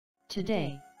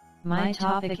Today, my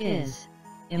topic is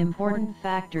important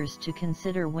factors to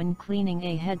consider when cleaning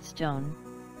a headstone,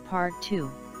 Part 2.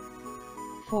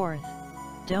 Fourth,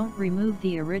 don't remove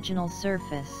the original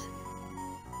surface.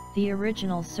 The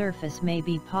original surface may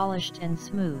be polished and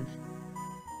smooth.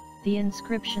 The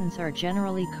inscriptions are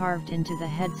generally carved into the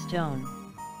headstone.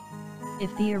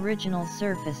 If the original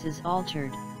surface is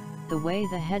altered, the way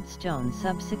the headstone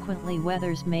subsequently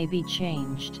weathers may be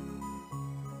changed.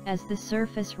 As the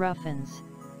surface roughens,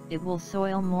 it will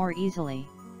soil more easily.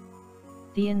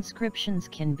 The inscriptions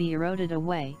can be eroded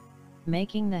away,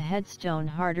 making the headstone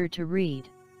harder to read.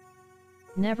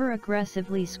 Never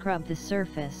aggressively scrub the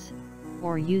surface,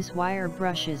 or use wire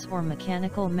brushes or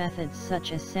mechanical methods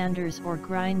such as sanders or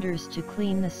grinders to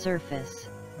clean the surface.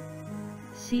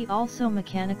 See also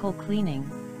mechanical cleaning,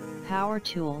 power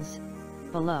tools,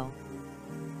 below.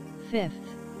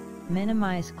 Fifth,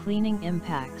 minimize cleaning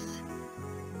impacts.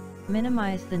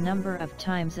 Minimize the number of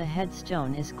times a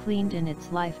headstone is cleaned in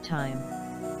its lifetime.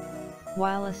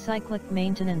 While a cyclic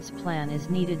maintenance plan is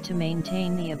needed to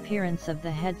maintain the appearance of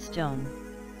the headstone,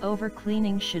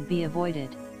 over-cleaning should be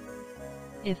avoided.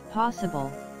 If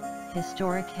possible,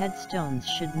 historic headstones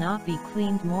should not be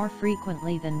cleaned more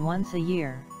frequently than once a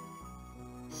year.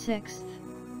 Sixth,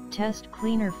 test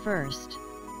cleaner first.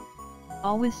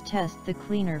 Always test the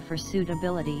cleaner for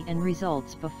suitability and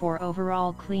results before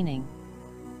overall cleaning.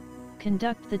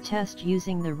 Conduct the test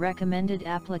using the recommended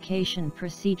application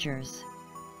procedures.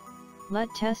 Let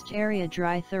test area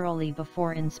dry thoroughly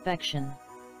before inspection.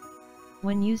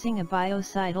 When using a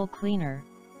biocidal cleaner,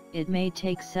 it may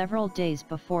take several days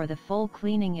before the full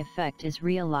cleaning effect is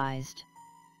realized.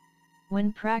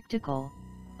 When practical,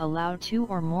 allow 2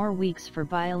 or more weeks for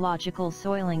biological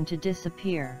soiling to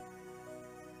disappear.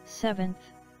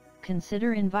 Seventh,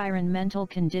 consider environmental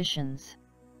conditions.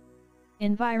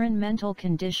 Environmental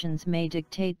conditions may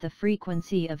dictate the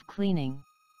frequency of cleaning.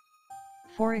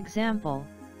 For example,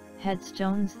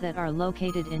 headstones that are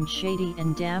located in shady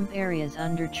and damp areas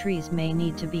under trees may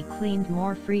need to be cleaned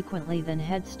more frequently than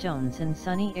headstones in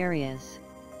sunny areas.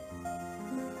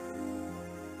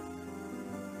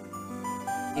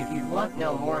 If you want to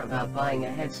know more about buying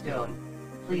a headstone,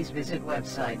 please visit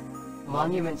website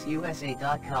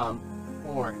monumentsusa.com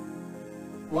or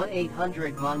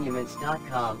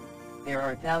 1-800-monuments.com. There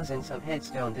are thousands of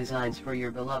headstone designs for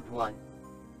your beloved one.